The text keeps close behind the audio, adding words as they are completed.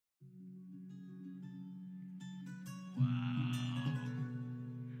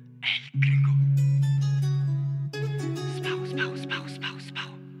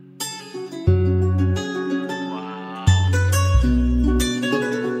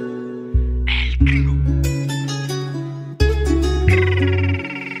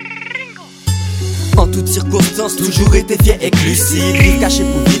circonstance, toujours été fier et lucide. Rive caché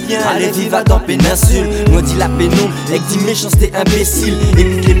pour vivre bien, allez vivre dans péninsule. Moi dit la pénombre, avec dit méchanceté imbécile.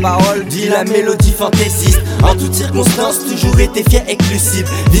 Écoute les paroles, dit la mélodie fantaisiste. En toutes circonstances, toujours été fier et lucide.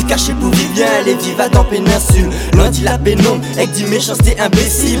 Rive caché pour vivre bien, allez vivre dans péninsule. Loin dit la pénombre, avec dit méchanceté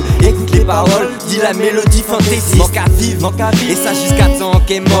imbécile. Écoute les paroles, dit la mélodie fantaisiste. Manque à vivre, et ça jusqu'à temps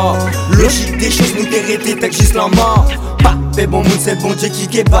qu'est mort. Logique des choses, nous guériter, t'es juste la mort. Pas fait bon monde, c'est bon Dieu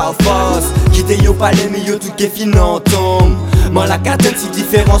qui est pas force. Qui t'es yo pas les meilleurs, tout qui est finon tombe. Moi la cadence si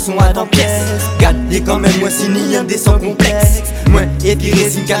différents sont à dans pièce. Gardez quand même moi si ni un des sans complexe. Moi épiré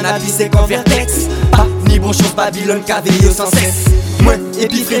si cannabis c'est qu'en vertex. Pas ni bon chose Babylone caveilleux sans cesse. Moi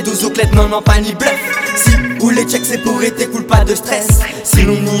épifré 12 oclettes non pas ni bluff. Si ou les checks c'est pour être cool pas de stress.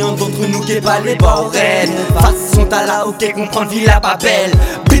 Sinon ni un d'entre nous qui est pas les borrels. Façon t'as là ok comprendre vie la pas belle.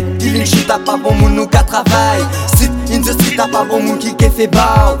 Killing shit t'as pas bon moun nou ka travail. Street in the street t'as pas bon moun qui fait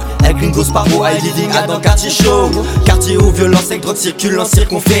bao. El gringo Sparow I living à dans quartier chaud. Quartier où violence et drogue circulent en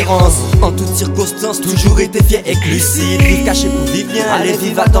circonférence. En toutes circonstances toujours été fier et lucide. Rive caché pour vivre bien, allez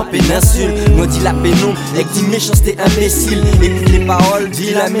vivre dans péninsule. Moi dit la pénombre, avec dit méchanceté imbécile. Écoute les paroles,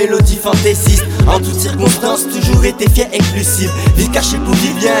 dit la mélodie fantaisiste. En toutes circonstances toujours été fier et lucide. Rive caché pour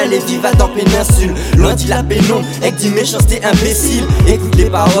vivre bien, allez vivre dans péninsule. Loin dit la pénombre, avec dit méchanceté imbécile. Écoute les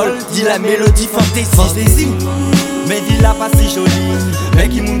paroles, dit la mélodie fantaisiste. Mais dit la pas si jolie. Mais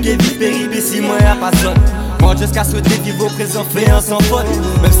qui moun qui vit péripétie, moi y'a pas ça. Moi jusqu'à souhaiter vivre au présent fait un sans faute.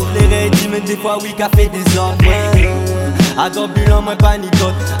 Même si les règles mais des fois oui qu'a fait des ordres. A d'ambulant moi pas ni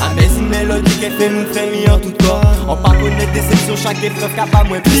d'autre. A mes mélodies qui fait nous frémir en tout corps. On pas connaître déception chaque épreuve qu'a pas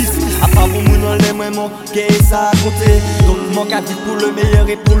moins plus. A pas bon moun en l'air moins manqué ça a compté. Donc manque à vivre pour le meilleur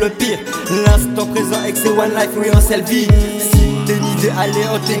et pour le pire. L'instant présent avec c'est one life oui en selfie. T'es une idée, allez,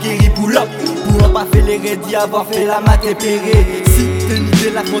 on t'est guéri pour l'op. Pour en pas fait les rédits, avoir fait la mat impérée. Si t'es une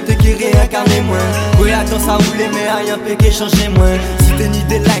idée, la compte guéri, incarné moins. Oui, attends, ça roule, mais rien peut que changer moins. Si t'es une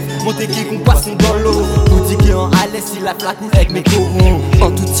idée, life, monter qui qu'on passe dans l'eau. Pour dire qu'il en allait, si la flaque ou avec mes corons.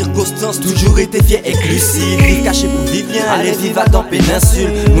 En toutes circonstances, toujours été fier et lucide. Rive caché pour vivre bien, allez vivre dans péninsule.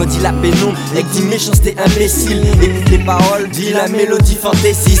 Moi dit la pénombre, avec dit méchanceté imbécile. Écoute les paroles, dit la mélodie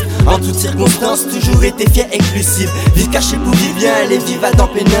fantaisiste. En toutes circonstances, toujours été fier et lucide. Rive caché pour vivre bien, allez vivre dans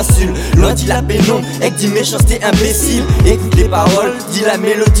péninsule. Loin dit la pénombre, avec dit méchanceté imbécile. Écoute les paroles, dit la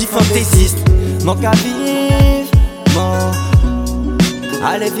mélodie fantaisiste. Manque à vivre,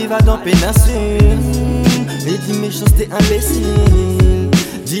 allez vivre dans péninsule. Et dit méchanceté imbécile.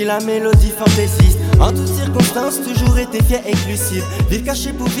 Dit la mélodie fantaisiste. En toutes circonstances, toujours été fier et lucide. Vivre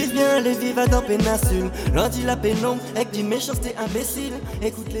caché pour vivre bien, allez vivre dans péninsule. Loin dit la pénombre, avec dit méchanceté imbécile.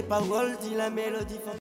 Écoute les paroles, dit la mélodie fantaisiste.